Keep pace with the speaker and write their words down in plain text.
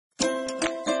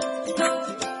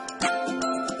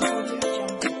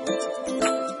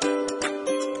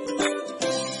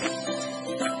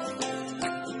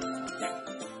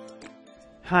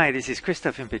Hi, this is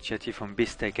Christophe Impicciati from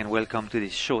BizTech, and welcome to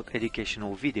this short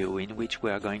educational video in which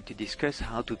we are going to discuss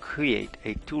how to create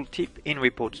a tooltip in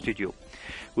Report Studio.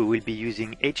 We will be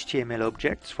using HTML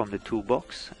objects from the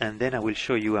toolbox, and then I will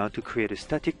show you how to create a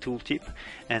static tooltip,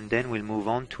 and then we'll move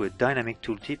on to a dynamic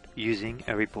tooltip using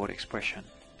a report expression.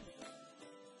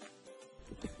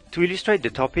 To illustrate the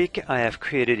topic, I have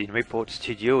created in Report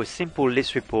Studio a simple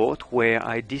list report where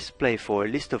I display for a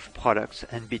list of products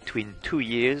and between 2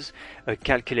 years a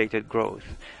calculated growth.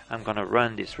 I'm going to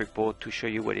run this report to show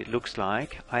you what it looks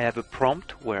like. I have a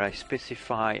prompt where I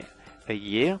specify a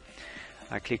year.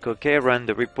 I click OK, run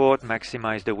the report,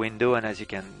 maximize the window, and as you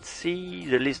can see,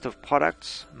 the list of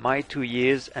products, my 2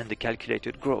 years, and the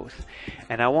calculated growth.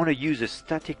 And I want to use a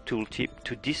static tooltip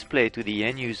to display to the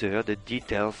end user the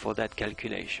detail for that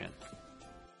calculation.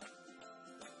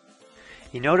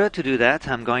 In order to do that,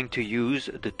 I'm going to use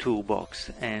the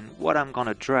toolbox, and what I'm going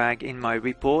to drag in my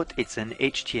report, it's an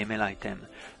HTML item.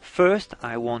 First,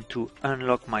 I want to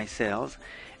unlock my cells,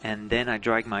 and then I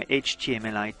drag my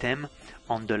HTML item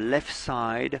on the left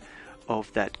side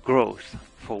of that growth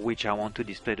for which I want to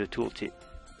display the tooltip.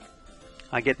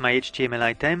 I get my HTML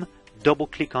item, double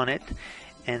click on it,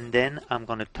 and then I'm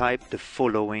going to type the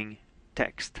following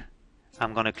text.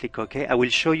 I'm going to click OK. I will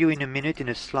show you in a minute in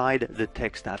a slide the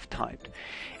text I've typed.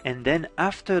 And then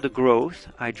after the growth,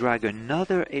 I drag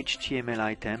another HTML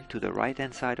item to the right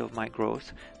hand side of my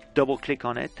growth, double click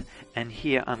on it, and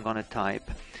here I'm going to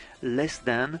type less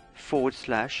than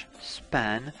 /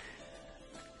 span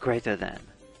greater than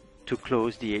to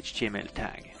close the HTML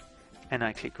tag, and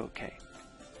I click OK.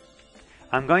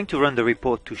 I'm going to run the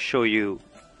report to show you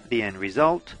the end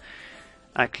result.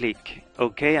 I click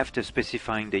OK after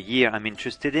specifying the year I'm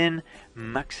interested in,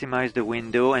 maximize the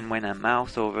window, and when I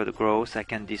mouse over the growth I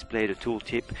can display the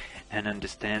tooltip and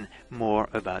understand more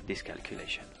about this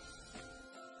calculation.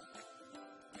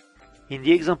 In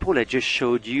the example I just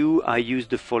showed you, I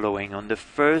used the following. On the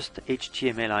first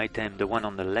HTML item, the one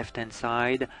on the left hand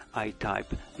side, I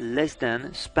type less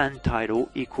than span title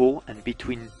equal, and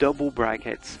between double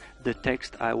brackets the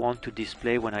text I want to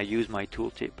display when I use my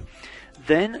tooltip.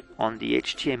 Then on the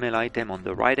HTML item on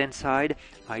the right hand side,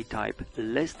 I type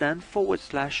less than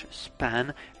 /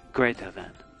 span greater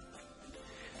than.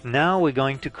 Now we're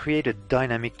going to create a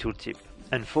dynamic tooltip.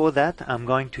 And for that, I'm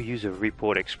going to use a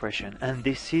report expression, and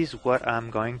this is what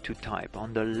I'm going to type.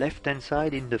 On the left hand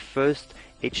side, in the first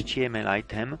HTML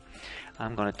item,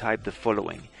 I'm going to type the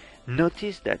following.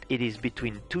 Notice that it is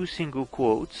between two single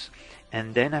quotes,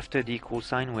 and then after the equal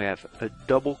sign we have a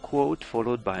double quote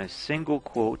followed by a single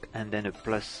quote and then a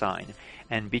plus sign.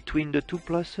 And between the two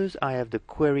pluses I have the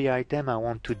query item I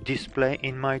want to display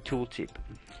in my tooltip.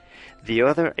 The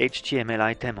other HTML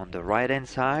item on the right hand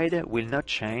side will not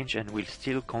change and will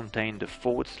still contain the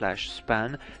 /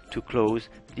 span to close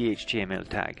the HTML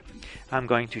tag. I'm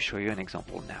going to show you an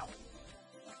example now.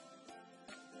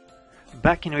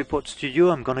 Back in Report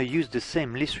Studio, I'm going to use the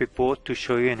same list report to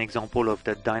show you an example of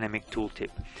the dynamic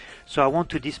tooltip. So I want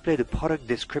to display the product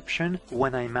description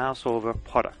when I mouse over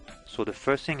product. So the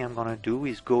first thing I'm going to do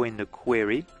is go in the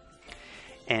query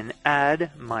and add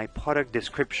my product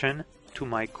description to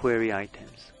my query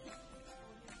items.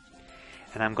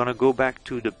 And I'm going to go back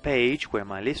to the page where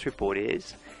my list report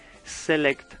is,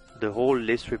 select the whole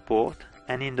list report,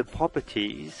 and in the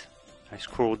properties, I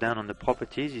scroll down on the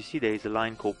properties, you see there is a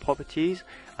line called properties.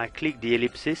 I click the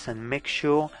ellipsis and make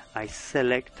sure I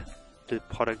select the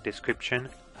product description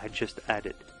I just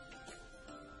added.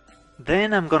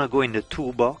 Then I'm going to go in the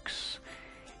toolbox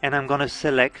and I'm going to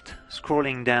select,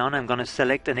 scrolling down, I'm going to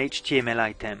select an HTML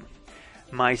item.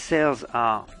 My cells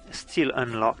are still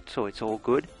unlocked, so it's all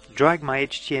good. Drag my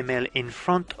HTML in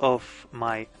front of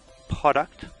my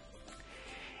product,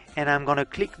 and I'm going to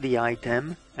click the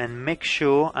item and make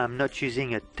sure I'm not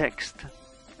using a text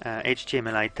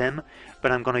HTML item,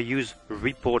 but I'm going to use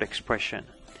report expression.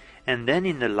 And then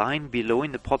in the line below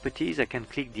in the properties, I can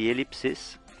click the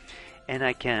ellipsis and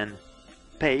I can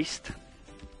paste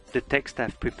the text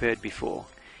I've prepared before.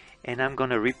 And I'm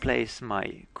going to replace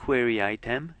my query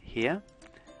item here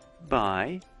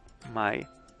by my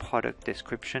product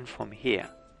description from here.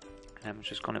 And I'm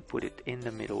just going to put it in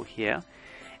the middle here,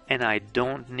 and I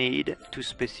don't need to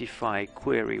specify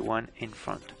query 1 in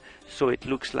front. So it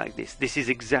looks like this. This is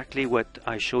exactly what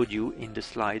I showed you in the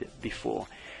slide before.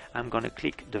 I'm going to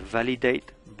click the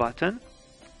validate button.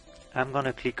 I'm going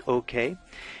to click OK.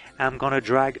 I'm going to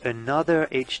drag another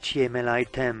HTML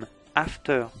item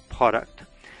after product.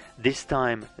 This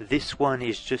time this one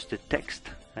is just a text,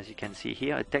 as you can see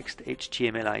here, a text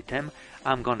HTML item.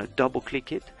 I'm going to double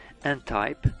click it and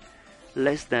type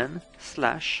less than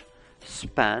 /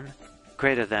 span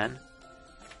greater than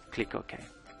click OK.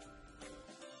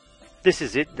 This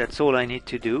is it, that's all I need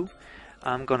to do.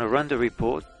 I'm going to run the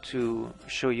report to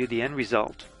show you the end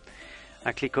result.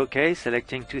 I click OK,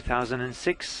 selecting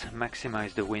 2006,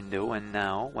 maximize the window, and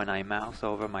now when I mouse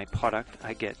over my product,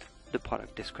 I get the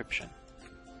product description.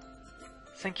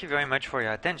 Thank you very much for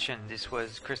your attention. This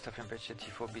was Christophe Impechetti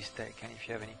for BizTech, and if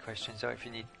you have any questions or if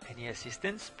you need any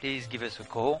assistance, please give us a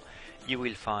call. You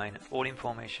will find all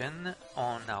information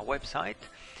on our website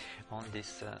on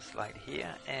this slide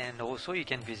here, and also you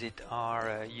can visit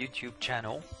our YouTube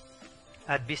channel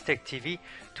at BizTech TV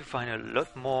to find a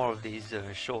lot more of these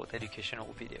short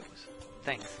educational videos.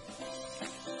 Thanks.